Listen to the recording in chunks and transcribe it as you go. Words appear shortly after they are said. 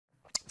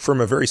From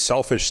a very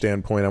selfish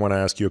standpoint, I want to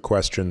ask you a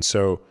question.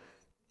 So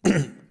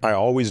I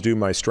always do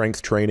my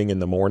strength training in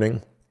the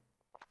morning.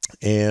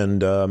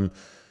 And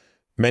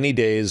many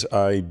days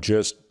I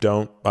just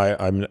don't,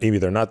 I'm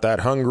either not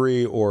that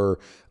hungry or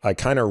I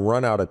kind of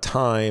run out of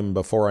time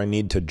before I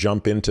need to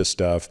jump into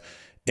stuff.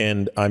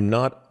 And I'm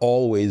not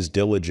always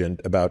diligent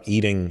about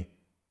eating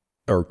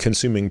or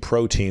consuming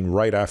protein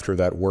right after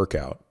that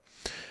workout.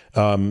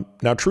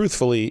 Now,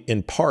 truthfully,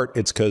 in part,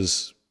 it's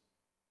because,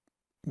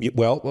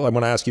 well, I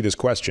want to ask you this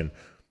question.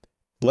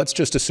 Let's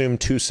just assume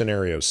two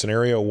scenarios.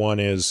 Scenario one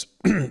is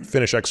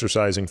finish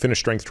exercising, finish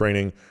strength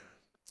training,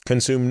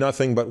 consume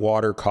nothing but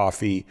water,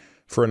 coffee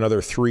for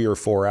another 3 or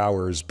 4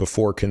 hours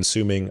before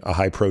consuming a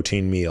high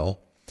protein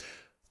meal,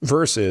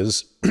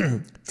 versus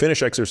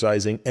finish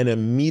exercising and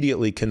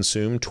immediately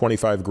consume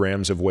 25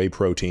 grams of whey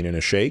protein in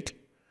a shake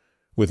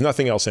with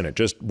nothing else in it,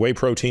 just whey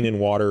protein in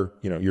water.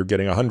 You know, you're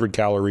getting 100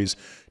 calories,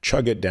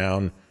 chug it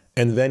down,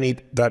 and then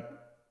eat that,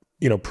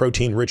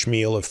 protein rich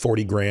meal of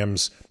 40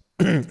 grams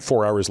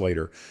 4 hours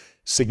later.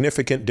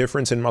 Significant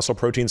difference in muscle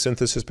protein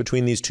synthesis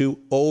between these two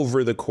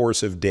over the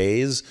course of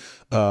days?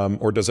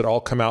 Or does it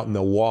all come out in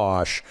the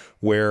wash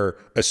where,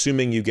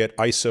 assuming you get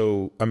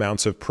ISO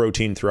amounts of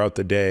protein throughout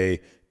the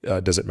day,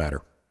 does it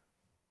matter?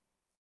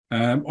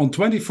 On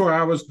 24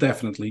 hours,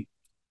 definitely.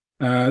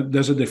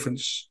 There's a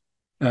difference.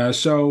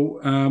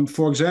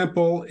 For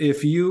example,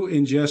 if you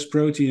ingest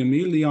protein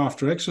immediately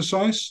after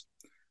exercise,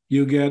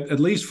 you get, at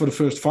least for the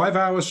first 5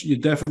 hours, you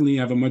definitely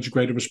have a much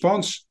greater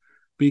response,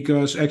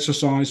 because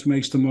exercise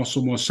makes the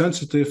muscle more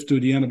sensitive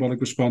to the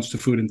anabolic response to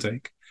food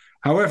intake.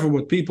 However,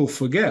 what people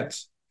forget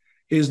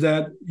is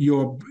that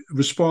your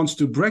response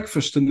to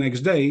breakfast the next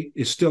day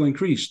is still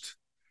increased,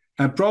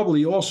 and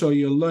probably also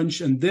your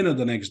lunch and dinner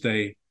the next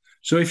day.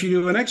 So if you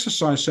do an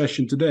exercise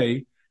session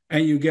today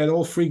and you get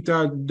all freaked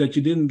out that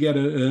you didn't get a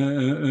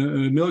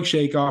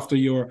milkshake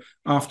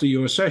after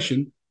your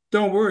session,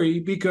 don't worry,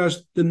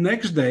 because the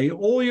next day,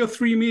 all your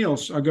 3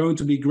 meals are going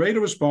to be greater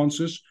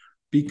responses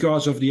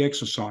because of the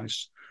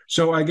exercise.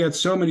 So I get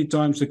so many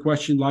times the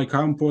question like,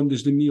 how important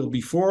is the meal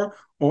before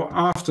or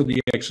after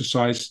the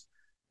exercise?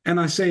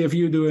 And I say, if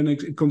you do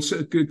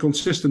a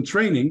consistent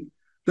training,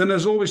 then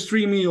there's always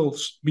 3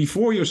 meals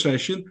before your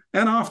session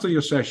and after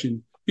your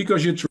session,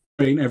 because you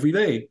train every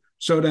day.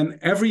 So then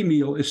every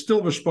meal is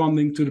still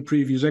responding to the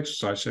previous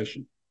exercise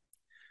session.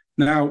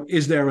 Now,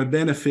 is there a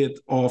benefit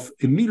of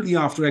immediately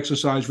after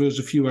exercise versus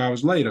a few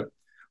hours later?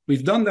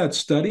 We've done that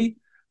study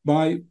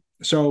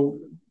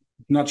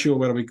not sure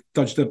whether we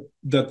touched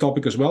that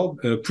topic as well.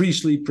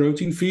 Pre-sleep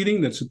protein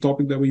feeding, that's a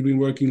topic that we've been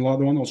working a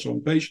lot on, also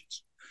on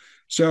patients.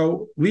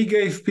 So we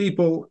gave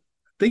people,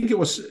 I think it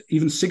was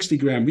even 60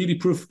 gram, really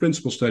proof of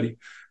principle study,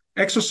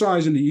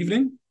 exercise in the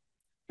evening,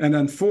 and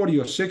then 40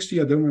 or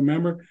 60, I don't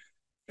remember.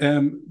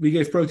 We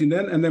gave protein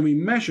then, and then we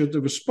measured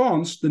the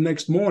response the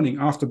next morning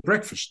after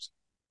breakfast,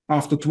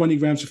 after 20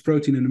 grams of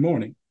protein in the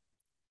morning.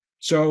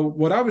 So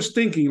what I was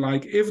thinking,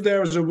 like, if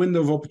there is a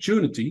window of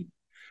opportunity,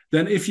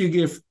 then if you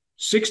give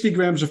 60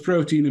 grams of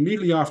protein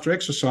immediately after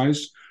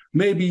exercise,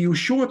 maybe you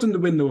shorten the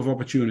window of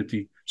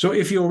opportunity. So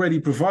if you already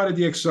provided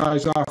the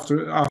exercise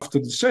after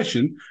the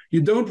session,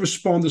 you don't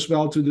respond as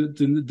well to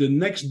the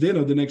next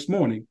dinner the next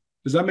morning.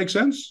 Does that make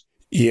sense?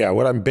 Yeah,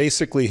 what I'm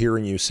basically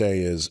hearing you say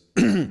is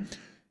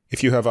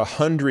if you have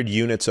 100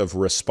 units of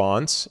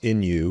response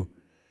in you,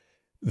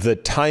 the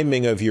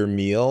timing of your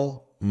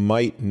meal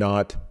might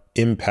not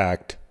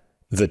impact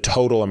the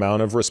total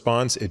amount of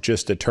response. It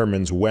just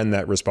determines when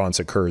that response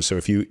occurs. So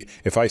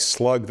if I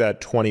slug that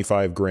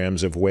 25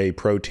 grams of whey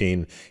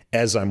protein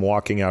as I'm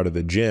walking out of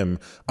the gym,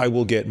 I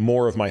will get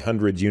more of my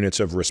 100 units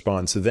of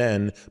response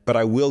then, but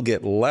I will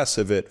get less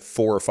of it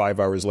 4 or 5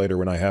 hours later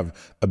when I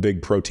have a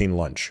big protein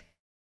lunch.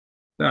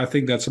 I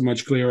think that's a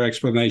much clearer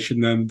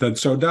explanation than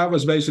so that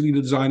was basically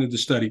the design of the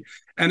study.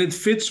 And it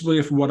fits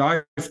with what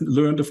I've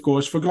learned, of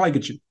course, for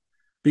glycogen.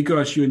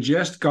 Because you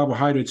ingest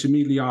carbohydrates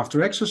immediately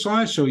after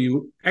exercise, so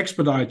you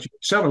accelerate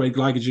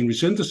glycogen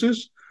resynthesis.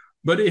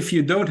 But if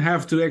you don't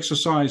have to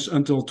exercise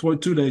until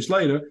 2 days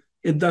later,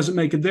 it doesn't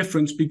make a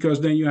difference, because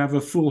then you have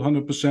a full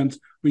 100%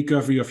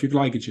 recovery of your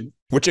glycogen.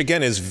 Which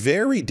again is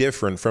very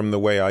different from the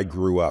way I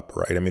grew up,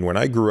 right? I mean, when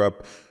I grew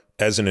up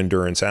as an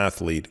endurance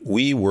athlete,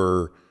 we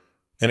were,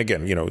 and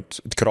again,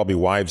 it could all be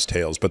wives'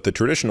 tales, but the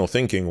traditional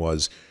thinking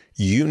was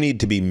you need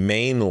to be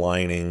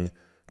mainlining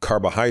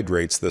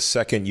carbohydrates the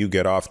second you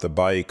get off the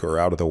bike or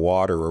out of the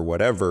water or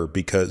whatever,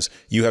 because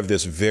you have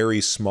this very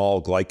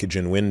small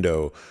glycogen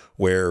window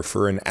where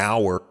for an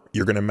hour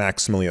you're going to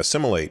maximally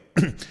assimilate.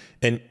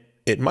 And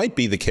it might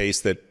be the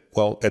case that,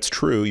 well, it's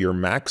true, your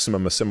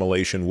maximum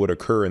assimilation would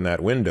occur in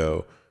that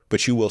window,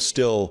 but you will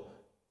still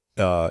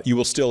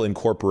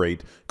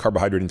incorporate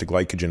carbohydrate into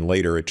glycogen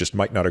later. It just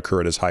might not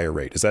occur at as high a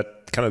rate. Is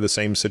that kind of the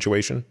same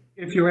situation?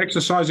 If you're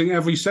exercising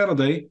every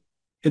Saturday,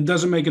 it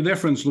doesn't make a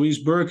difference. Louise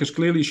Burke has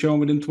clearly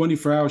shown within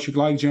 24 hours your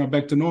glycogen are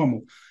back to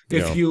normal.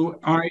 If you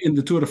are in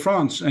the Tour de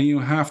France and you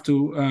have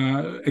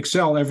to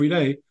excel every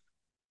day,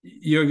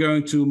 you're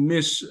going to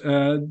miss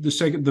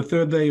the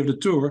third day of the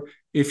tour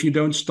if you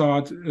don't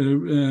start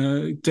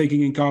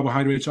taking in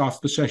carbohydrates after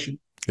the session.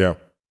 Yeah.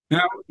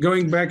 Now,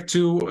 going back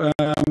to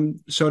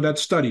so that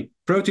study,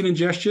 protein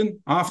ingestion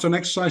after an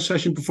exercise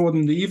session before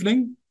in the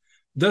evening,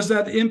 does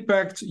that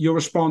impact your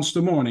response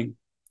to morning?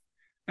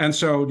 And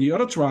so the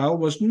other trial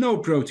was no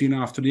protein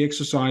after the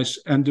exercise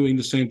and doing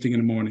the same thing in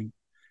the morning.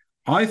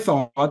 I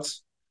thought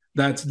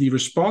that the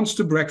response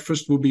to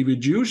breakfast would be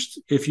reduced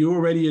if you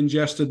already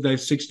ingested the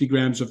 60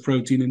 grams of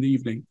protein in the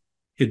evening.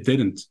 It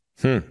didn't.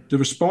 The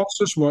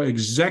responses were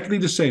exactly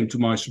the same, to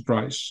my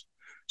surprise.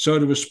 So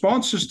the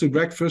responses to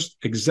breakfast,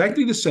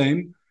 exactly the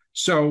same.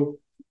 So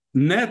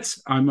net,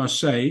 I must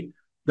say,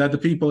 that the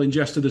people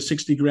ingested the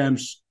 60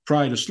 grams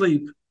prior to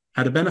sleep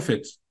had a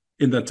benefit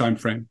in that time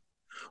frame.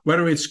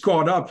 Whether it's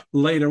caught up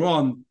later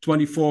on,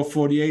 24,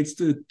 48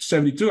 to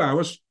 72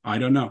 hours, I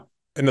don't know.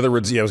 In other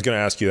words, yeah, I was going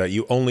to ask you that.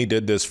 You only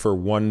did this for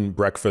one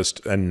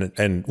breakfast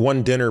and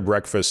one dinner,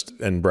 breakfast,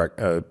 and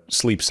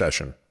sleep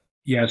session.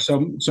 Yeah,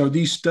 so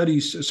these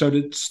studies, so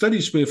the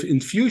studies with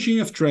infusion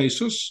of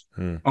tracers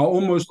are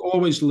almost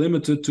always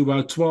limited to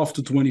about 12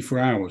 to 24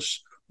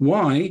 hours.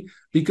 Why?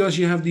 Because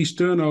you have these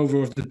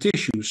turnover of the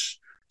tissues.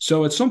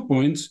 So at some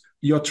point,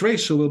 your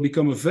tracer will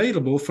become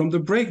available from the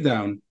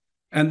breakdown.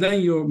 And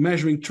then you're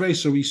measuring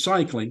tracer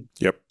recycling.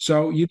 Yep.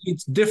 So you need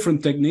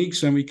different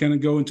techniques, and we can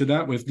go into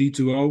that with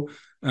D2O.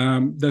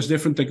 There's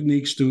different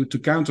techniques to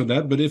counter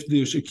that. But if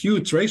there's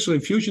acute tracer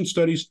infusion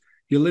studies,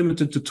 you're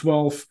limited to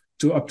 12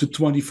 to up to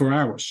 24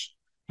 hours.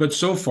 But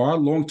so far,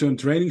 long-term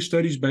training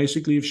studies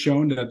basically have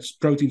shown that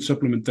protein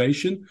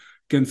supplementation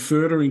can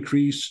further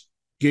increase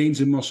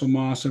gains in muscle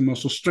mass and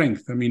muscle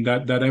strength. I mean,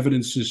 that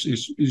evidence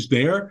is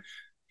there.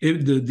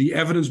 The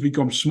evidence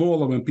becomes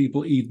smaller when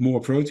people eat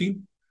more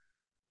protein.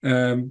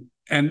 And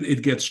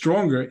it gets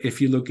stronger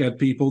if you look at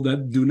people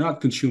that do not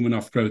consume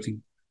enough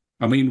protein.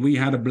 I mean, we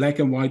had a black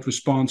and white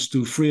response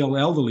to frail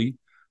elderly,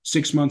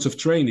 6 months of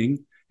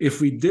training. If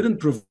we didn't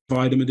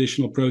provide them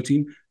additional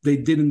protein, they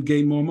didn't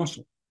gain more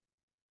muscle.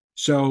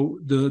 So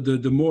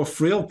the more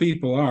frail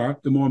people are,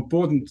 the more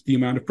important the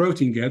amount of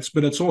protein gets,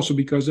 but it's also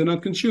because they're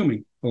not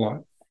consuming a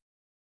lot.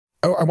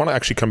 I want to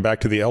actually come back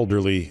to the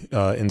elderly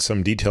in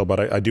some detail,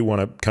 but I do want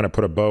to kind of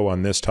put a bow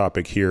on this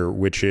topic here,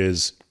 which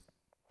is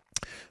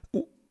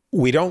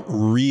we don't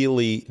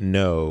really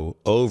know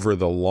over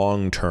the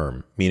long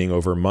term, meaning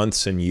over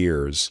months and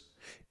years,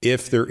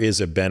 if there is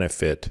a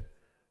benefit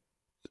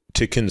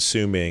to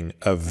consuming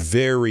a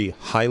very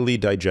highly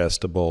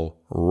digestible,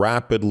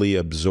 rapidly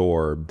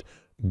absorbed,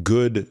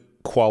 good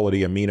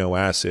quality amino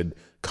acid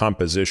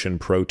composition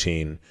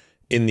protein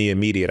in the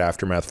immediate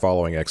aftermath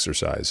following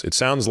exercise. It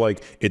sounds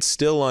like it's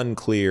still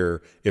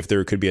unclear if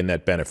there could be a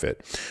net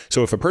benefit.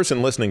 So if a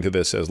person listening to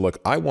this says, look,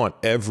 I want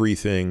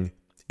everything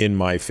in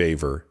my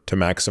favor to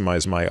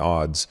maximize my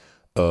odds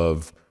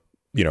of,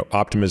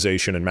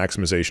 optimization and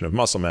maximization of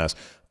muscle mass,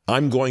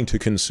 I'm going to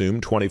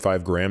consume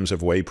 25 grams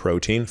of whey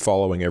protein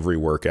following every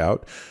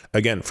workout.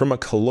 Again, from a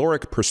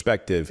caloric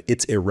perspective,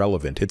 it's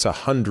irrelevant. It's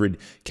 100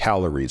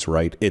 calories,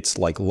 right? It's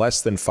like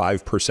less than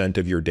 5%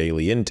 of your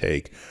daily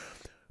intake,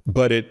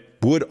 but it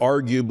would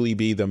arguably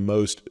be the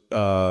most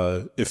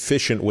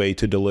efficient way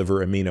to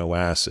deliver amino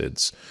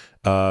acids.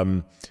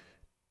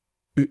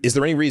 Is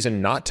there any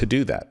reason not to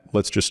do that?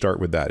 Let's just start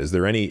with that. Is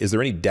there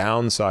any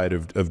downside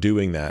of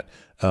doing that,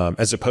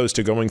 as opposed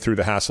to going through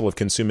the hassle of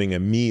consuming a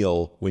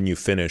meal when you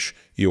finish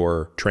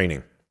your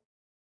training?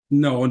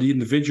 No, on the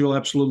individual,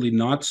 absolutely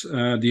not.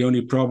 The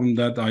only problem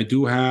that I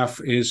do have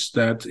is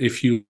that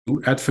if you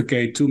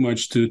advocate too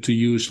much to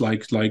use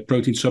like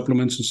protein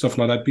supplements and stuff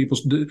like that, people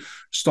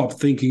stop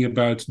thinking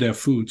about their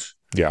food.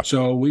 Yeah.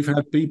 So we've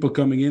had people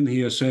coming in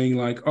here saying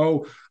like,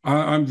 oh,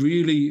 I'm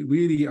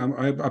really,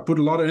 I put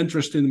a lot of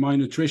interest in my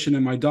nutrition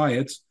and my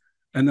diet.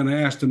 And then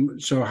I asked them,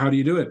 so how do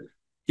you do it?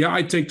 Yeah,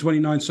 I take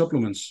 29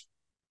 supplements.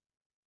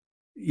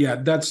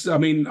 Yeah,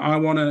 I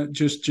want to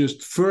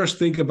just first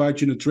think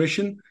about your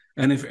nutrition.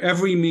 And if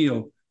every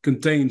meal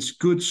contains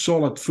good,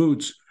 solid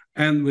foods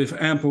and with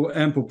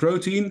ample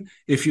protein,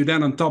 if you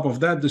then on top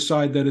of that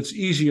decide that it's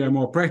easier and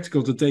more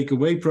practical to take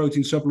away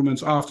protein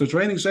supplements after a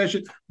training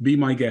session, be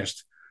my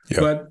guest. Yeah.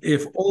 But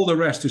if all the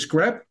rest is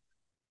crap,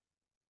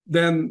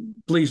 then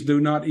please do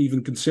not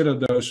even consider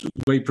those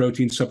whey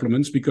protein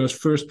supplements, because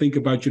first think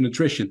about your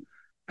nutrition.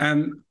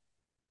 And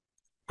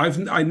I've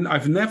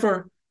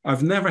never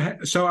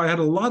so I had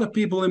a lot of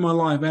people in my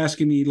life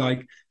asking me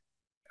like,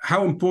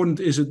 how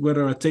important is it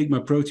whether I take my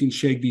protein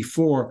shake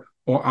before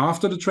or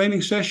after the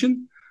training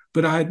session?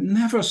 But I had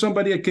never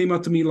somebody that came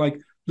up to me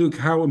like, Luc,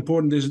 how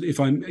important is it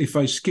if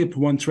I skip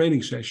one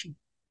training session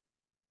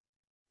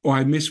or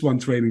I miss one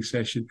training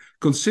session?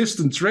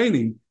 Consistent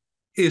training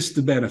is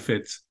the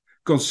benefit.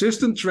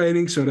 Consistent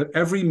training so that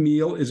every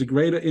meal is a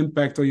greater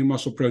impact on your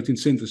muscle protein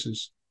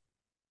synthesis.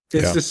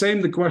 It's the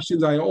same, the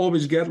questions I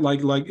always get,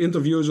 like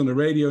interviews on the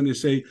radio, and they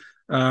say,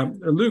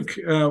 Luc,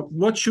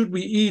 what should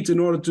we eat in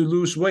order to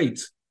lose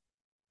weight?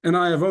 And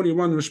I have only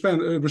one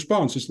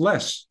response, it's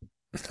less.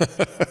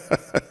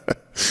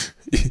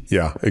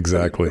 Yeah,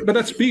 exactly. But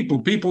that's people.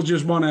 People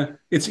just want to.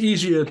 It's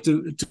easier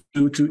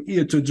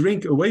to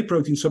drink a whey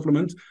protein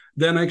supplement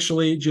than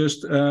actually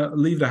just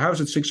leave the house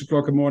at 6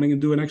 o'clock in the morning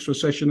and do an extra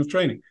session of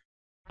training.